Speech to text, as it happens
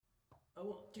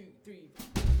1, 2, 3.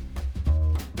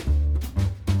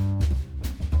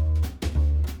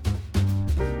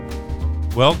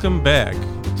 Welcome back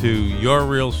to Your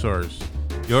Real Source,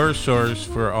 your source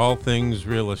for all things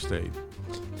real estate.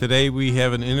 Today we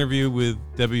have an interview with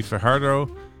Debbie Fajardo,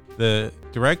 the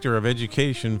Director of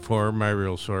Education for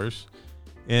MiRealSource.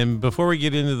 And before we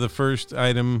get into the first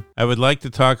item, I would like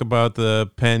to talk about the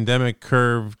pandemic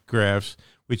curve graphs,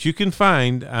 which you can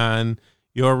find on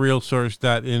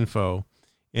yourrealsource.info.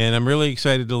 And I'm really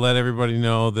excited to let everybody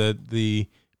know that the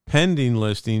pending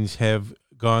listings have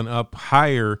gone up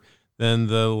higher than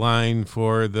the line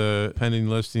for the pending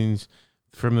listings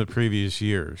from the previous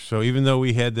year. So even though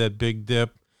we had that big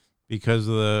dip because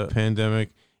of the pandemic,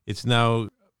 it's now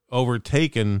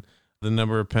overtaken the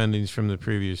number of pendings from the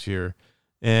previous year.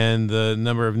 And the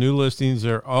number of new listings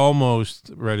are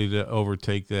almost ready to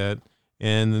overtake that.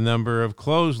 And the number of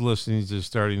closed listings is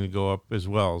starting to go up as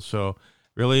well. So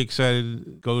really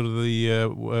excited. Go to the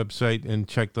website and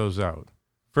check those out.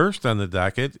 First on the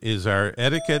docket is our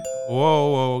etiquette.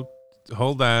 Whoa,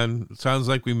 hold on. It sounds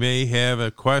like we may have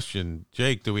a question.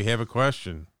 Jake, do we have a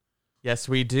question? Yes,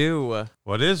 we do.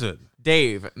 What is it?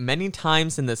 Dave, many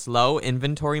times in this low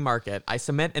inventory market, I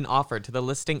submit an offer to the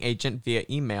listing agent via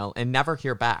email and never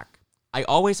hear back. I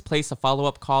always place a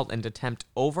follow-up call and attempt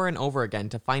over and over again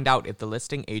to find out if the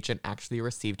listing agent actually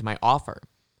received my offer.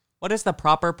 What is the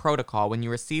proper protocol when you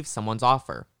receive someone's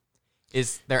offer?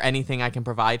 Is there anything I can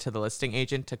provide to the listing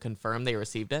agent to confirm they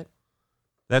received it?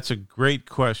 That's a great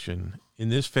question. In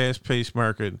this fast-paced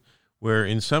market, where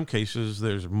in some cases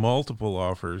there's multiple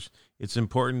offers, it's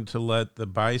important to let the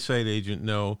buy-side agent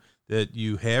know that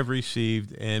you have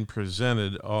received and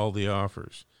presented all the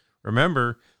offers.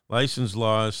 Remember, license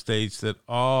law states that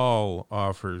all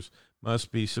offers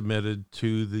must be submitted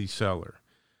to the seller.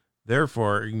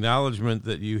 Therefore, acknowledgement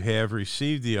that you have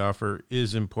received the offer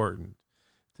is important.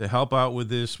 To help out with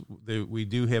this, we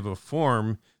do have a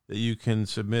form that you can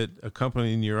submit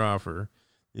accompanying your offer.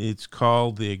 It's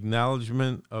called the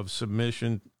Acknowledgement of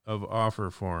Submission of Offer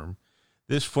form.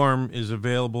 This form is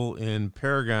available in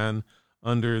Paragon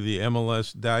under the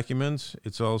MLS documents.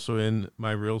 It's also in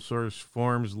MiRealSource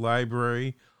Forms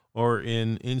library, or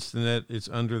in Instanet, it's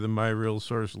under the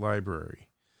MiRealSource library.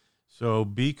 So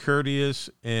be courteous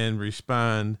and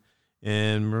respond.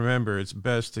 And remember, it's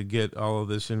best to get all of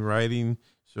this in writing,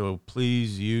 so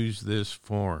please use this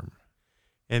form.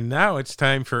 And now it's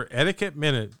time for Etiquette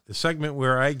Minute, the segment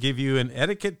where I give you an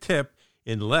etiquette tip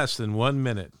in less than 1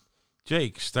 minute.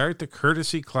 Jake, start the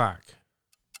courtesy clock.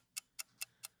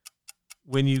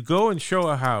 When you go and show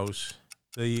a house,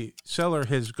 the seller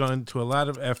has gone to a lot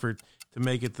of effort to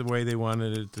make it the way they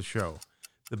wanted it to show.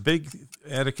 The big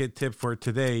etiquette tip for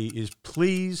today is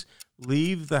please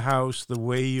leave the house the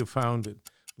way you found it.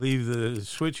 Leave the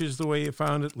switches the way you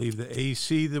found it. Leave the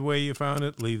AC the way you found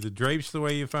it. Leave the drapes the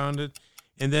way you found it.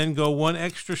 And then go one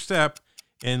extra step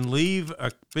and leave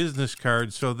a business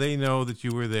card so they know that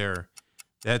you were there.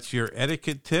 That's your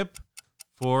etiquette tip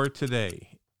for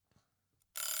today.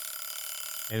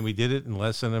 And we did it in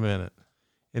less than a minute.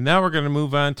 And now we're going to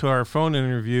move on to our phone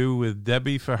interview with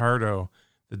Debbie Fajardo,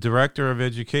 the Director of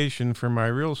Education for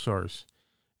MiRealSource.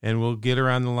 And we'll get her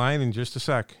on the line in just a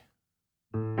sec.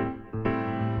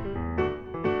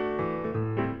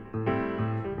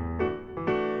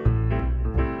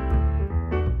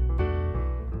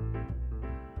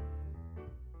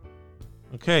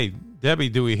 Okay, Debbie,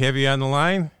 do we have you on the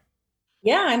line?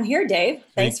 Yeah, I'm here, Dave.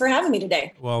 Thanks for having me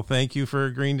today. Well, thank you for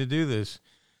agreeing to do this.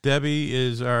 Debbie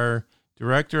is our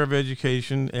Director of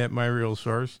Education at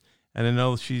MiRealSource, and I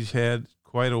know she's had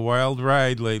quite a wild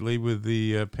ride lately with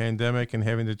the pandemic and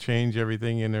having to change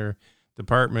everything in her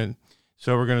department.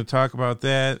 So we're going to talk about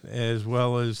that as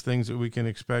well as things that we can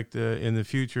expect in the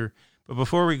future. But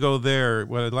before we go there,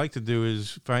 what I'd like to do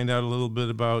is find out a little bit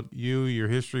about you, your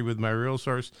history with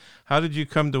MiRealSource. How did you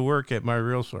come to work at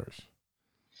MiRealSource?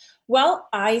 Well,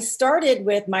 I started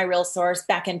with MiRealSource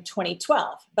back in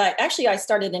 2012, but actually I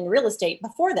started in real estate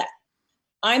before that.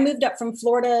 I moved up from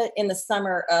Florida in the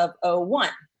summer of '01.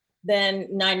 Then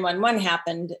 9/11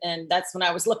 happened, and that's when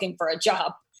I was looking for a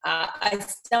job. I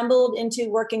stumbled into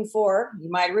working for, you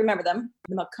might remember them,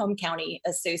 the Macomb County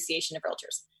Association of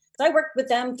Realtors. So I worked with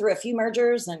them through a few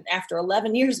mergers, and after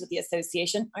 11 years with the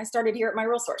association, I started here at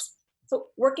MiRealSource. So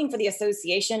working for the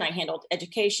association, I handled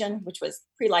education, which was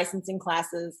pre-licensing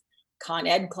classes, Con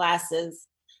Ed classes.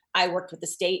 I worked with the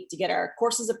state to get our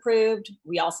courses approved.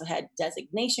 We also had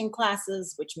designation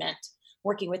classes, which meant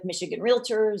working with Michigan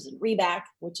Realtors and REBAC,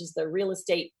 which is the Real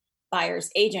Estate Buyers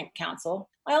Agent Council.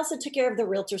 I also took care of the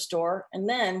realtor store and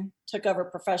then took over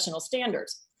professional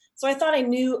standards. So I thought I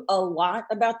knew a lot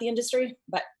about the industry,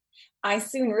 but I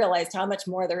soon realized how much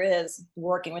more there is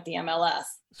working with the MLS.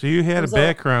 So you had a There's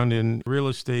background in real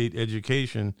estate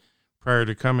education prior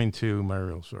to coming to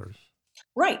MiRealSource.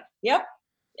 Right. Yep.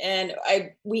 And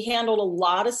we handled a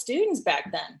lot of students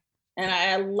back then, and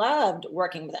I loved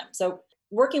working with them. So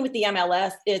working with the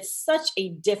MLS, it's such a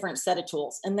different set of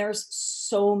tools, and there's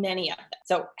so many of them.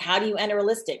 So how do you enter a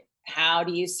listing? How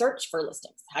do you search for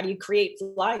listings? How do you create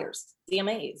flyers,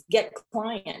 CMAs, get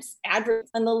clients, address,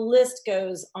 and the list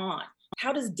goes on.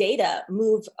 How does data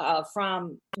move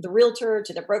from the realtor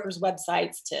to the broker's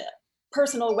websites to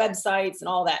personal websites and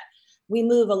all that? We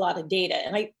move a lot of data.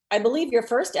 And I believe your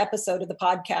first episode of the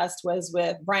podcast was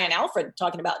with Brian Alfred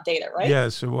talking about data, right?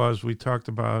 Yes, it was. We talked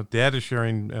about data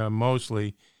sharing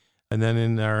mostly. And then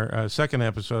in our second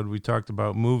episode, we talked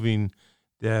about moving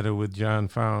data with John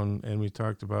Found. And we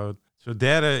talked about, so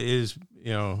data is,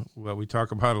 what we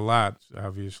talk about a lot,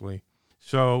 obviously.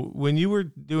 So when you were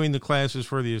doing the classes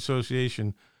for the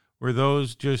association, were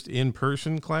those just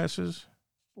in-person classes?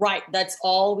 Right. That's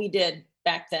all we did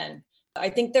back then. I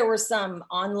think there were some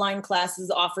online classes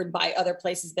offered by other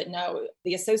places, but no,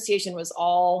 the association was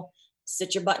all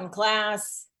sit your button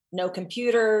class, no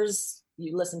computers,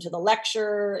 you listen to the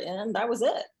lecture, and that was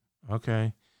it.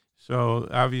 Okay. So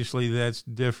obviously that's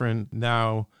different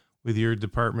now with your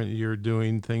department. You're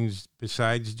doing things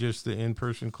besides just the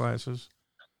in-person classes?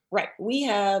 Right. We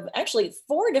have actually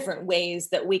 4 different ways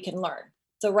that we can learn.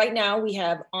 So right now we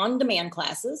have on-demand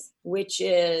classes, which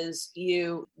is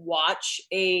you watch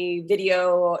a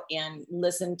video and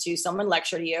listen to someone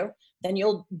lecture to you. Then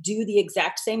you'll do the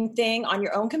exact same thing on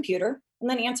your own computer and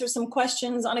then answer some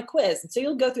questions on a quiz. And so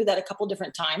you'll go through that a couple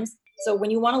different times. So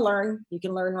when you want to learn, you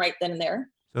can learn right then and there.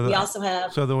 So we also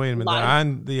have wait a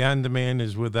minute. The on-demand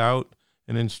is without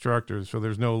an instructor. So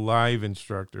there's no live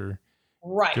instructor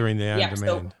during the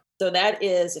on-demand. So that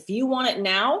is, if you want it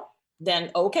now,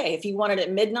 then okay. If you want it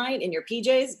at midnight in your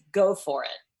PJs, go for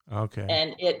it. Okay.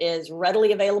 And it is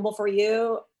readily available for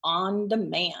you on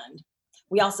demand.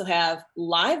 We also have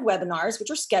live webinars, which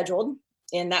are scheduled.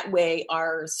 In that way,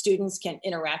 our students can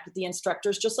interact with the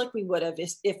instructors just like we would have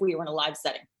if we were in a live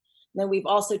setting. And then we've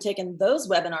also taken those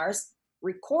webinars,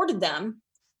 recorded them,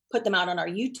 put them out on our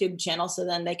YouTube channel so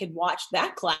then they could watch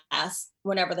that class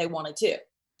whenever they wanted to.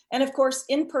 And of course,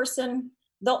 in person,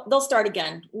 they'll start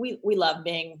again. We love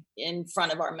being in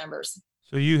front of our members.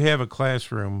 So you have a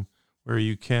classroom where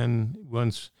you can,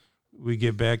 once we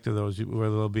get back to those, where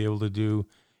they'll be able to do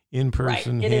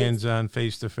in-person, hands-on,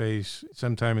 face-to-face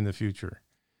sometime in the future.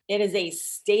 It is a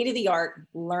state-of-the-art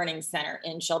learning center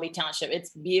in Shelby Township.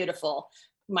 It's beautiful.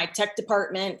 My tech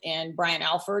department and Brian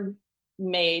Alford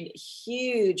made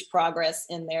huge progress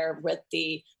in there with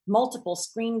the multiple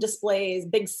screen displays,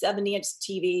 big 70-inch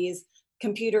TVs,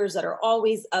 computers that are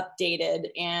always updated.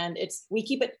 And we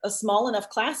keep it a small enough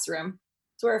classroom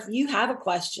so where if you have a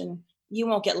question, you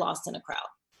won't get lost in a crowd.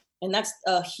 And that's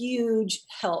a huge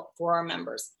help for our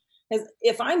members. Because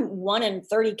if I'm 1 in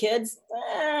 30 kids,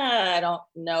 I don't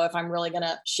know if I'm really going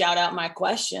to shout out my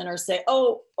question or say,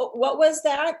 oh, what was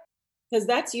that? Because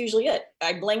that's usually it.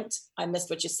 I blinked. I missed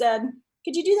what you said.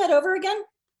 Could you do that over again?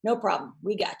 No problem.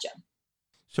 We got you.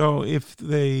 So if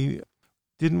they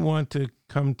didn't want to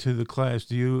come to the class,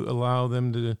 do you allow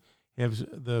them to have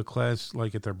the class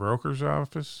like at their broker's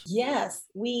office? Yes,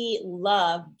 we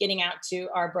love getting out to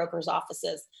our broker's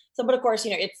offices. So, but of course,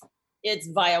 it's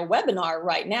via webinar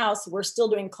right now. So we're still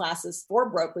doing classes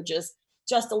for brokerages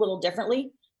just a little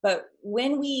differently. But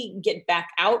when we get back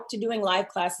out to doing live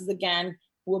classes again,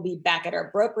 we'll be back at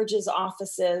our brokerages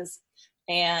offices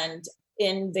and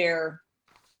in their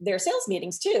sales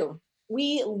meetings too.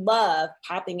 We love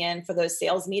popping in for those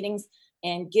sales meetings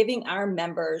and giving our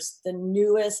members the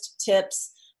newest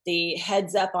tips, the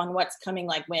heads up on what's coming,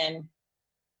 like when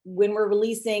we're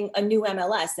releasing a new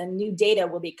MLS and new data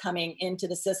will be coming into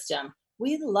the system.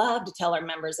 We love to tell our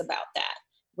members about that.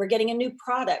 We're getting a new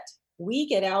product. We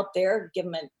get out there, give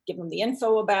them the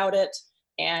info about it,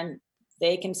 and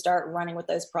they can start running with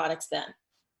those products then.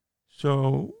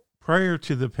 So prior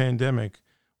to the pandemic,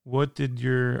 what did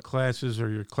your classes or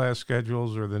your class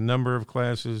schedules or the number of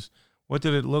classes, what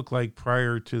did it look like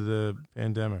prior to the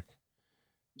pandemic?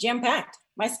 Jam-packed.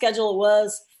 My schedule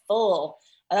was full.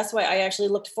 That's why I actually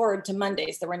looked forward to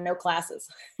Mondays. There were no classes.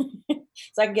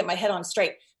 So I could get my head on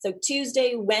straight. So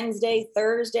Tuesday, Wednesday,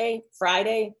 Thursday,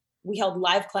 Friday, we held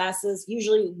live classes,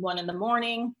 usually 1 in the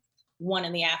morning, 1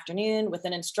 in the afternoon with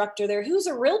an instructor there who's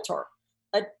a realtor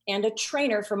and a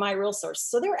trainer for MiRealSource.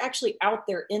 So they're actually out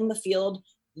there in the field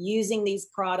using these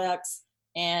products,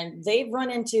 and they've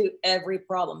run into every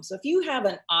problem. So if you have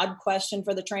an odd question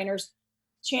for the trainers,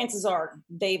 chances are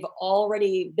they've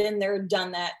already been there,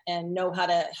 done that, and know how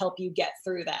to help you get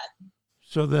through that.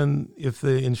 So then, if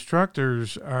the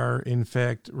instructors are in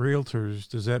fact realtors,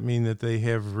 does that mean that they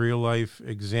have real life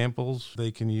examples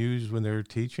they can use when they're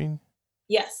teaching?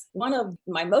 Yes, one of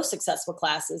my most successful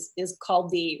classes is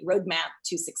called the Roadmap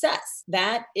to Success.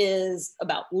 That is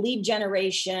about lead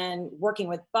generation, working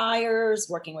with buyers,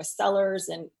 working with sellers,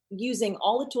 and using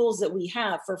all the tools that we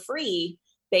have for free,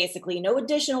 basically, no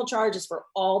additional charges for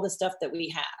all the stuff that we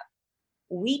have.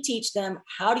 We teach them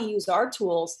how to use our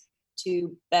tools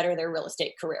to better their real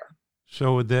estate career.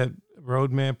 So would that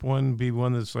roadmap one be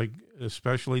one that's like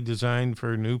especially designed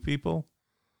for new people?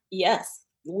 Yes,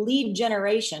 lead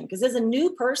generation. Because as a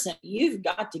new person, you've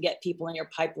got to get people in your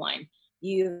pipeline.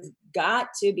 You've got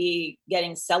to be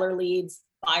getting seller leads,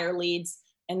 buyer leads.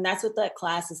 And that's what that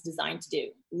class is designed to do,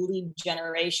 lead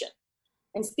generation.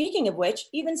 And speaking of which,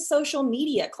 even social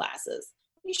media classes.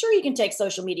 I'm sure you can take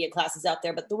social media classes out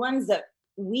there, but the ones that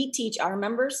we teach our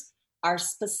members are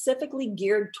specifically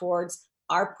geared towards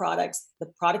our products,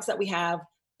 the products that we have,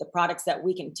 the products that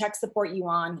we can tech support you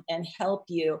on and help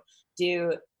you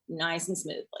do nice and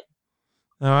smoothly.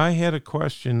 Now, I had a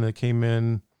question that came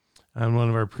in on one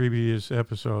of our previous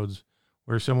episodes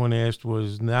where someone asked,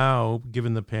 was now,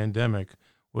 given the pandemic,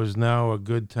 was now a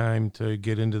good time to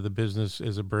get into the business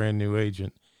as a brand new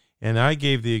agent? And I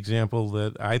gave the example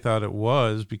that I thought it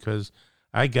was because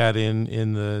I got in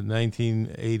the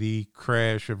 1980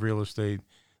 crash of real estate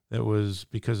that was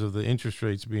because of the interest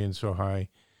rates being so high.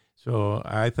 So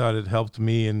I thought it helped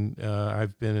me, and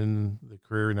I've been in the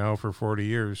career now for 40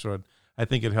 years. So I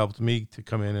think it helped me to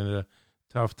come in at a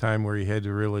tough time where you had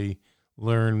to really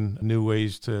learn new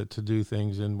ways to do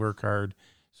things and work hard.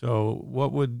 So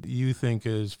what would you think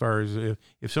as far as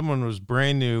if someone was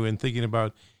brand new and thinking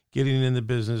about getting in the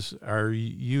business, are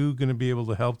you going to be able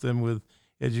to help them with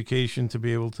education to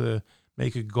be able to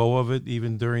make a go of it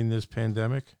even during this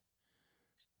pandemic?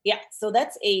 Yeah, so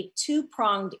that's a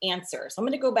two-pronged answer. So I'm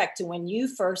going to go back to when you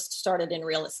first started in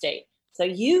real estate. So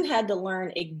you had to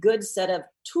learn a good set of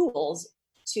tools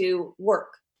to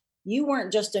work. You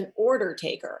weren't just an order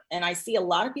taker. And I see a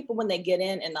lot of people when they get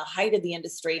in the height of the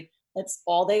industry, that's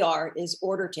all they are is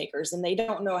order takers, and they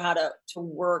don't know how to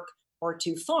work or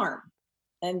to farm.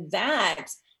 And that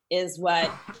is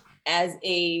what, as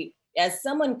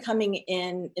someone coming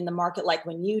in the market like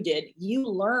when you did, you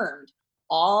learned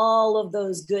all of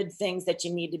those good things that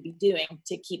you need to be doing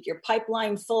to keep your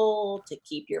pipeline full, to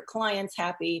keep your clients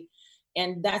happy.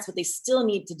 And that's what they still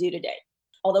need to do today.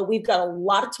 Although we've got a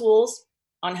lot of tools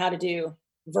on how to do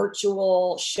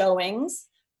virtual showings,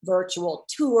 virtual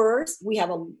tours. We have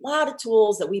a lot of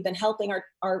tools that we've been helping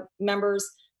our members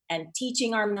and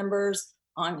teaching our members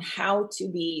on how to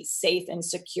be safe and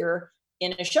secure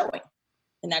in a showing.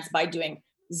 And that's by doing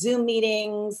Zoom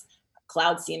meetings,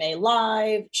 Cloud CMA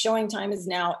Live. Showing time is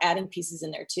now adding pieces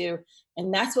in there too.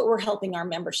 And that's what we're helping our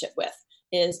membership with,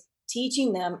 is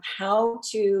teaching them how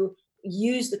to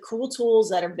use the cool tools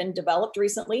that have been developed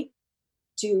recently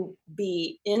to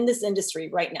be in this industry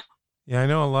right now. Yeah, I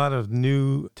know a lot of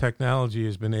new technology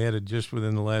has been added just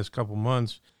within the last couple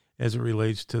months as it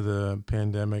relates to the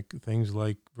pandemic. Things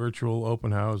like virtual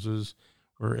open houses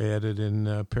were added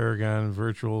in Paragon,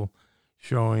 virtual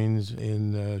showings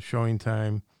in showing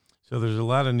time. So there's a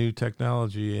lot of new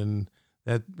technology, and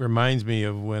that reminds me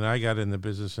of when I got in the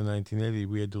business in 1980.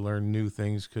 We had to learn new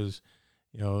things because,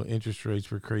 interest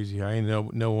rates were crazy high,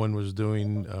 and no one was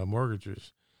doing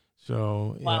mortgages.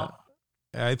 So wow.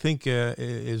 I think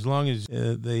as long as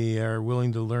they are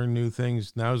willing to learn new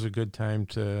things, now's a good time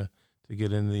to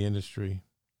get in the industry.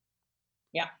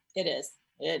 Yeah, it is.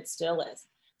 It still is.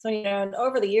 So,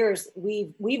 over the years,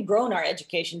 we've grown our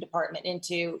education department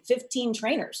into 15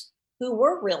 trainers who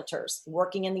were realtors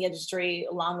working in the industry,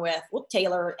 along with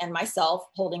Taylor and myself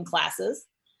holding classes.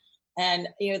 And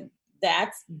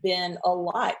that's been a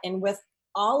lot. And with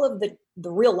all of the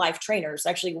real life trainers,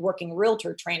 actually working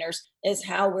realtor trainers, is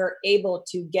how we're able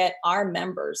to get our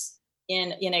members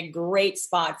in a great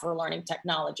spot for learning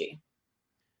technology.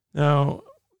 Now,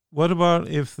 what about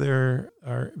if there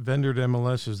are vendored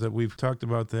MLSs that we've talked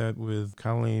about that with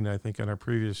Colleen, I think, on our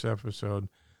previous episode?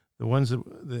 The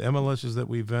MLSs that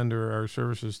we vendor our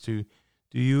services to,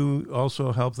 do you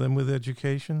also help them with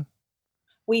education?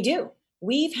 We do.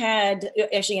 We've had,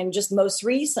 actually, and just most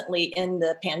recently in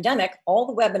the pandemic, all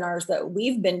the webinars that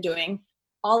we've been doing,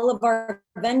 all of our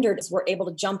vendors were able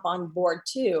to jump on board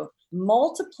too,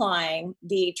 multiplying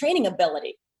the training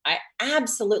ability. I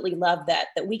absolutely love that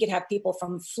we could have people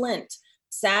from Flint,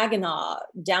 Saginaw,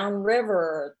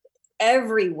 downriver,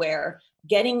 everywhere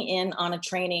getting in on a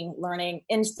training, learning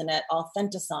Instinet,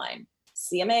 Authentisign,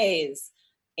 CMAs,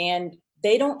 and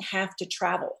they don't have to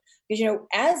travel. Because,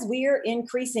 as we're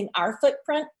increasing our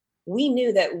footprint, we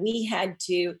knew that we had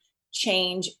to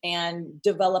change and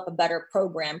develop a better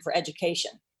program for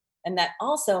education. And that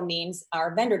also means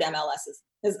our vendored MLSs,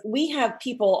 because we have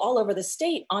people all over the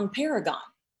state on Paragon,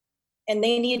 and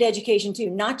they need education too,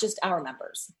 not just our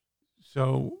members.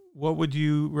 So what would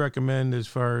you recommend as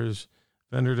far as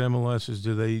vendored MLSs?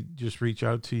 Do they just reach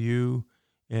out to you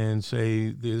and say,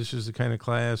 this is the kind of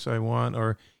class I want?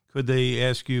 Or could they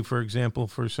ask you, for example,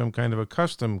 for some kind of a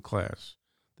custom class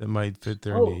that might fit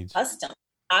their needs? Custom.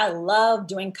 I love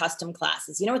doing custom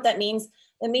classes. You know what that means?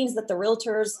 It means that the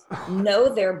realtors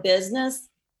know their business.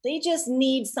 They just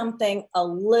need something a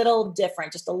little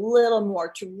different, just a little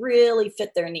more to really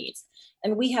fit their needs.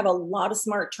 And we have a lot of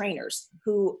smart trainers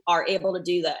who are able to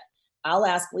do that. I'll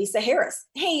ask Lisa Harris,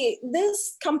 hey,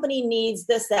 this company needs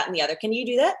this, that, and the other. Can you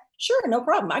do that? Sure, no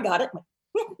problem. I got it.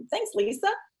 Thanks, Lisa.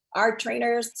 Our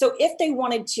trainers. So if they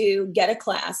wanted to get a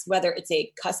class, whether it's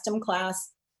a custom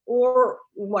class or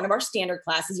one of our standard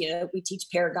classes, we teach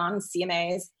Paragon and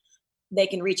CMAs, they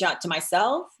can reach out to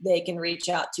myself. They can reach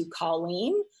out to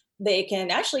Colleen. They can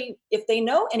actually, if they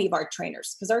know any of our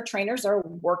trainers, because our trainers are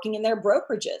working in their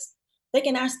brokerages, they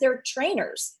can ask their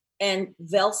trainers and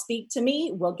they'll speak to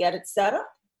me. We'll get it set up.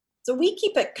 So we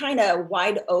keep it kind of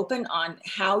wide open on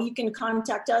how you can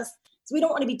contact us. So we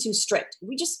don't want to be too strict.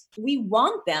 We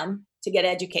want them to get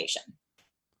education.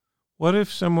 What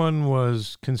if someone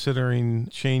was considering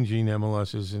changing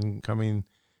MLSs and coming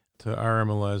to our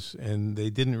MLS and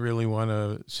they didn't really want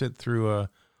to sit through a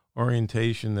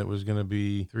orientation that was going to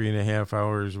be 3.5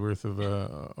 hours worth of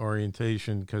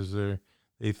orientation because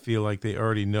they feel like they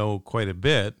already know quite a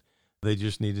bit. They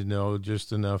just need to know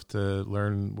just enough to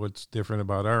learn what's different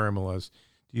about our MLS.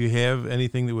 Do you have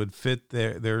anything that would fit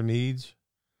their needs?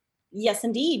 Yes,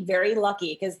 indeed. Very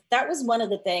lucky, because that was one of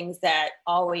the things that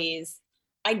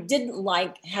I didn't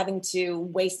like, having to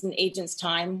waste an agent's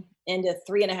time into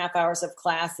 3.5 hours of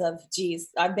class of, geez,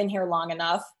 I've been here long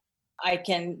enough. I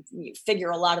can figure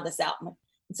a lot of this out. And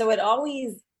so it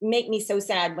always made me so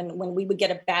sad when we would get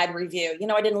a bad review.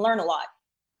 I didn't learn a lot.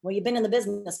 Well, you've been in the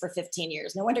business for 15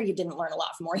 years. No wonder you didn't learn a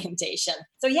lot from orientation.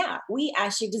 So yeah, we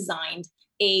actually designed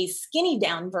a skinny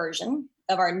down version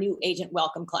of our new agent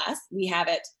welcome class. We have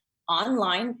it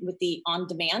online with the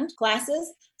on-demand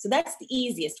classes. So that's the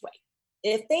easiest way.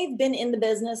 If they've been in the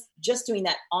business, just doing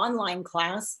that online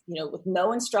class, with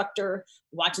no instructor,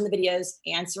 watching the videos,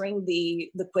 answering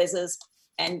the quizzes,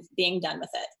 and being done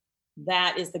with it,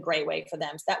 that is the great way for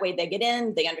them. So that way they get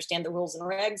in, they understand the rules and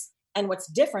regs, and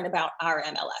what's different about our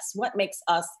MLS, what makes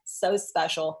us so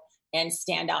special and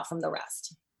stand out from the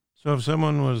rest. So if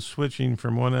someone was switching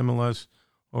from one MLS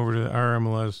over to our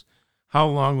MLS, how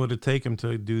long would it take them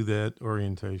to do that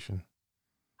orientation?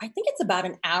 I think it's about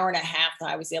an hour and a half that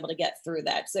I was able to get through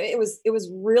that. So it was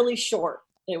really short.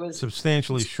 It was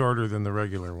substantially shorter than the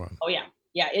regular one. Oh yeah.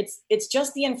 Yeah. It's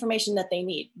just the information that they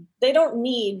need. They don't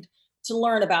need to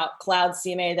learn about Cloud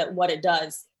CMA, what it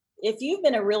does. If you've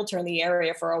been a realtor in the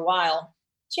area for a while,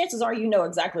 chances are you know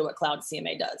exactly what Cloud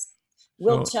CMA does.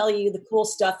 We'll tell you the cool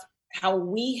stuff, how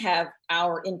we have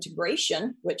our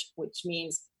integration, which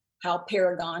means how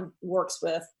Paragon works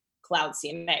with Cloud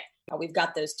CMA, how we've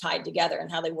got those tied together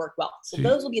and how they work well. So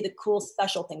those will be the cool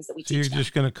special things that we teach. You're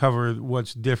just going to cover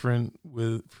what's different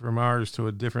from ours to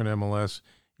a different MLS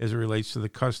as it relates to the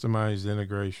customized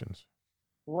integrations.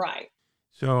 Right.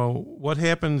 So what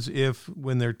happens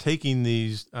when they're taking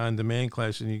these on-demand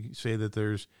classes and you say that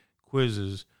there's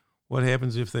quizzes, what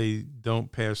happens if they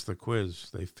don't pass the quiz,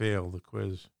 they fail the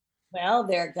quiz? Well,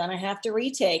 they're going to have to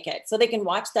retake it. So they can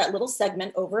watch that little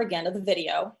segment over again of the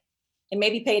video and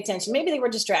maybe pay attention. Maybe they were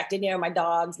distracted, my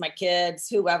dogs, my kids,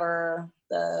 whoever,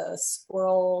 the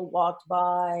squirrel walked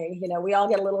by, we all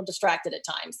get a little distracted at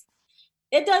times.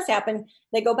 It does happen.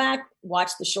 They go back,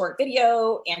 watch the short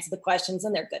video, answer the questions,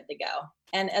 and they're good to go.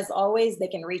 And as always, they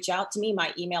can reach out to me.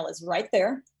 My email is right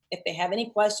there. If they have any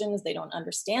questions, they don't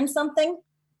understand something,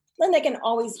 then they can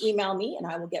always email me and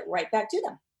I will get right back to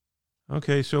them.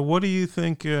 Okay, so what do you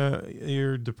think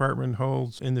your department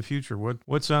holds in the future?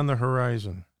 What's on the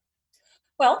horizon?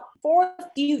 Well, for the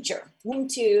future, we're going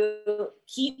to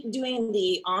keep doing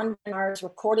the on-webinars,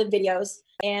 recorded videos,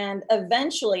 and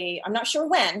eventually, I'm not sure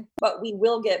when, but we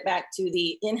will get back to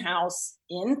the in-house,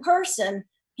 in-person,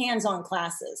 hands-on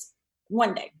classes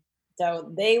one day.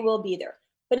 So they will be there.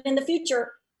 But in the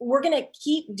future, we're going to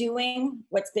keep doing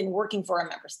what's been working for our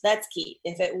members. That's key.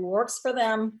 If it works for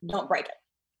them, don't break it.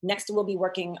 Next, we'll be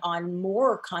working on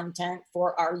more content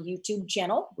for our YouTube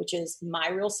channel, which is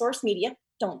MiRealSource Media.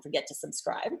 Don't forget to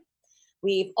subscribe.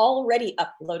 We've already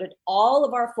uploaded all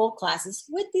of our full classes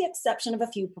with the exception of a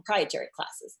few proprietary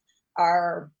classes.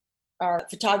 Our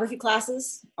photography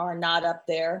classes are not up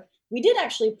there. We did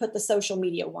actually put the social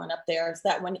media one up there, so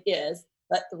that one is,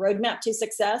 but the Roadmap to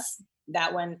Success,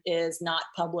 that one is not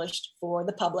published for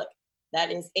the public.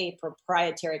 That is a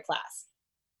proprietary class.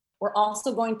 We're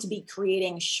also going to be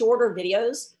creating shorter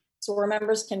videos so our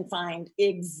members can find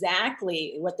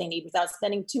exactly what they need without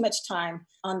spending too much time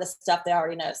on the stuff they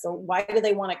already know. So why do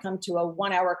they want to come to a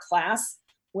 1-hour class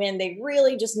when they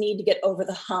really just need to get over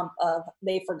the hump of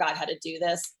they forgot how to do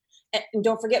this? And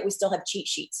don't forget, we still have cheat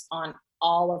sheets on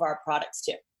all of our products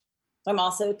too. I'm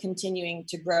also continuing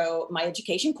to grow my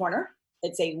Education Corner.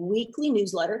 It's a weekly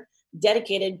newsletter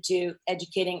dedicated to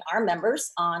educating our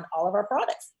members on all of our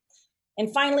products.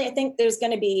 And finally, I think there's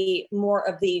going to be more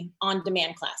of the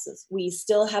on-demand classes. We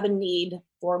still have a need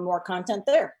for more content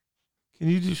there. Can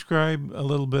you describe a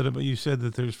little bit about, you said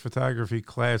that there's photography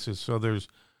classes, so there's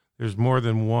more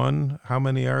than one. How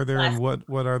many are there and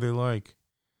what are they like?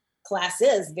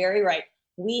 Classes, very right.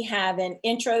 We have an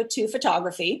intro to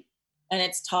photography, and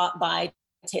it's taught by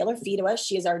Taylor Fidua.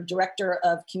 She is our Director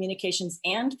of Communications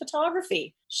and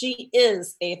Photography. She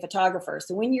is a photographer.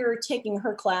 So when you're taking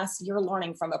her class, you're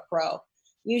learning from a pro.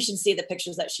 You should see the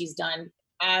pictures that she's done.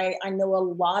 I know a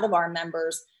lot of our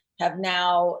members have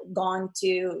now gone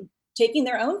to taking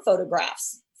their own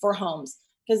photographs for homes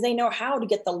because they know how to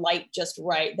get the light just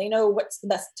right. They know what's the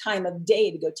best time of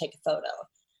day to go take a photo.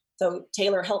 So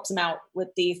Taylor helps them out with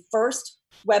the first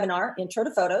webinar, Intro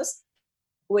to Photos,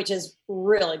 which is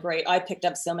really great. I picked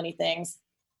up so many things.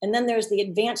 And then there's the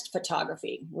advanced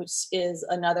photography, which is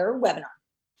another webinar.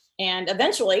 And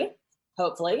eventually,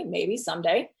 hopefully, maybe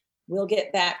someday, we'll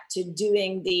get back to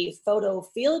doing the photo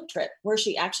field trip where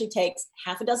she actually takes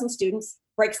half a dozen students,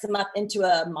 breaks them up into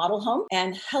a model home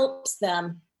and helps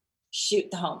them shoot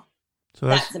the home. So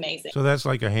that's amazing. So that's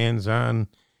like a hands-on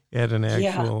at an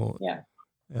actual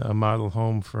model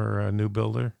home for a new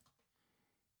builder?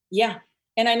 Yeah.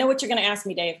 And I know what you're going to ask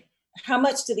me, Dave. How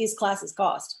much do these classes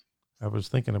cost? I was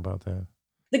thinking about that.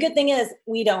 The good thing is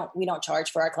we don't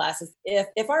charge for our classes.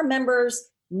 If our members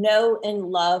know and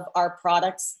love our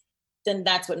products, then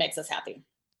that's what makes us happy.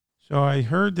 So I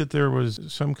heard that there was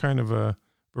some kind of a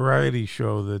variety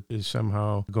show that is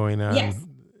somehow going on. Yes.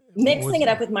 Mixing it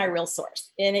up with MiRealSource.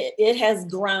 And it has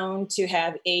grown to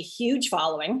have a huge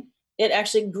following. It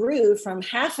actually grew from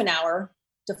half an hour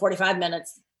to 45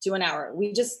 minutes to an hour.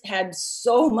 We just had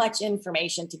so much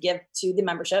information to give to the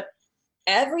membership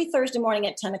every Thursday morning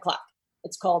at 10 o'clock.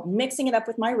 It's called Mixing It Up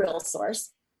with MiRealSource,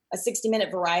 a 60-minute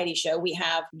variety show. We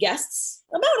have guests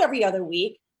about every other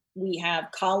week. We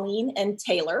have Colleen and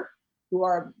Taylor, who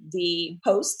are the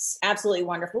hosts. Absolutely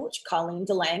wonderful. Colleen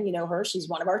DeLang, you know her. She's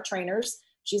one of our trainers.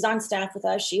 She's on staff with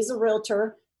us. She's a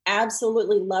realtor.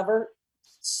 Absolutely love her.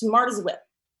 Smart as a whip.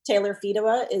 Taylor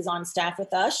Fidua is on staff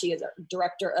with us. She is our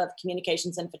Director of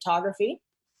Communications and Photography.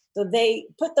 So they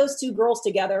put those two girls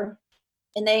together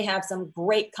and they have some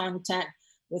great content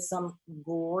with some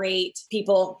great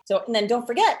people. So, and then don't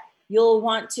forget, you'll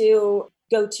want to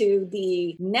go to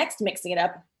the next Mixing It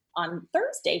Up on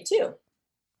Thursday too.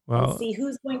 Well, and see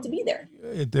who's going to be there.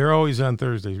 They're always on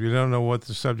Thursdays. We don't know what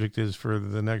the subject is for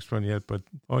the next one yet, but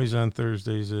always on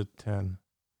Thursdays at 10.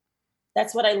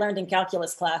 That's what I learned in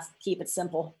calculus class. Keep it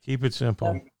simple. Keep it simple.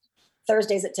 So,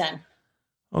 Thursdays at 10.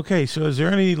 Okay, so is there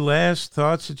any last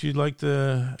thoughts that you'd like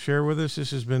to share with us?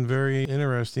 This has been very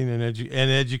interesting and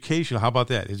educational. How about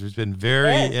that? It's been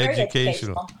very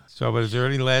educational. So, but is there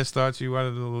any last thoughts you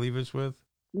wanted to leave us with?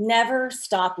 Never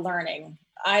stop learning.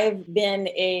 I've been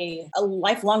a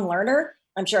lifelong learner.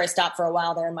 I'm sure I stopped for a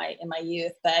while there in my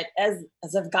youth, but as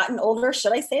I've gotten older,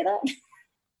 should I say that?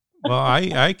 Well,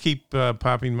 I keep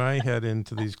popping my head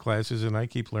into these classes, and I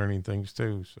keep learning things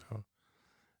too. So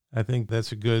I think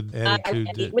that's a good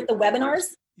attitude. With the webinars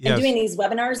and doing these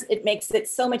webinars, it makes it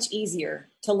so much easier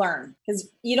to learn because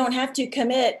you don't have to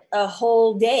commit a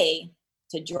whole day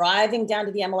to driving down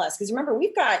to the MLS. Because remember,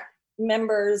 we've got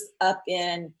members up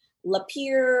in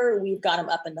Lapeer, we've got them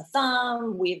up in the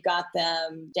Thumb, we've got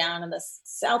them down in the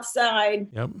South Side.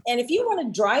 Yep. And if you want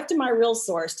to drive to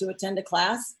MiRealSource to attend a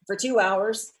class for 2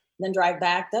 hours, then drive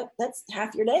back, that's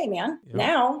half your day, man. Yep.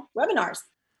 Now, webinars.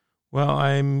 Well,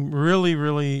 I'm really,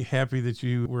 really happy that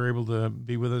you were able to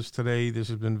be with us today. This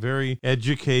has been very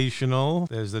educational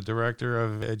as the Director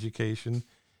of Education.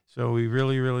 So we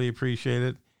really, really appreciate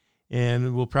it.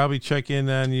 And we'll probably check in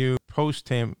on you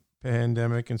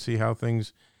post-pandemic and see how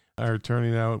things are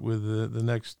turning out with the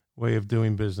next way of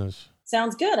doing business.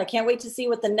 Sounds good. I can't wait to see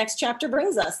what the next chapter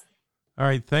brings us. All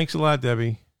right. Thanks a lot,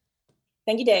 Debbie.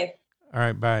 Thank you, Dave. All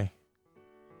right. Bye.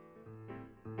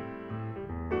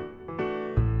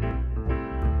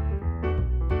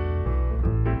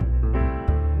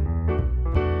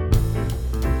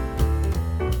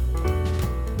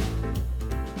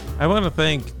 I want to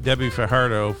thank Debbie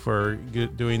Fajardo for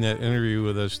doing that interview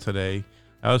with us today.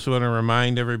 I also want to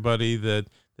remind everybody that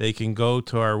they can go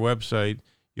to our website,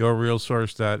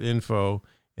 yourrealsource.info,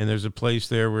 and there's a place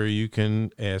there where you can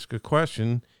ask a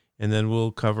question, and then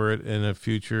we'll cover it in a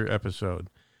future episode.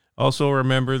 Also,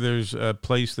 remember, there's a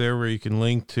place there where you can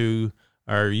link to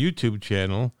our YouTube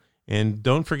channel, and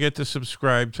don't forget to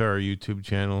subscribe to our YouTube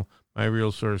channel,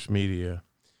 MiRealSource Media.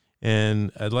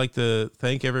 And I'd like to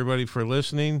thank everybody for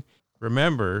listening.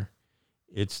 Remember,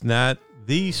 it's not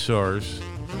the source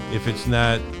if it's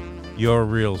not your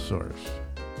real source.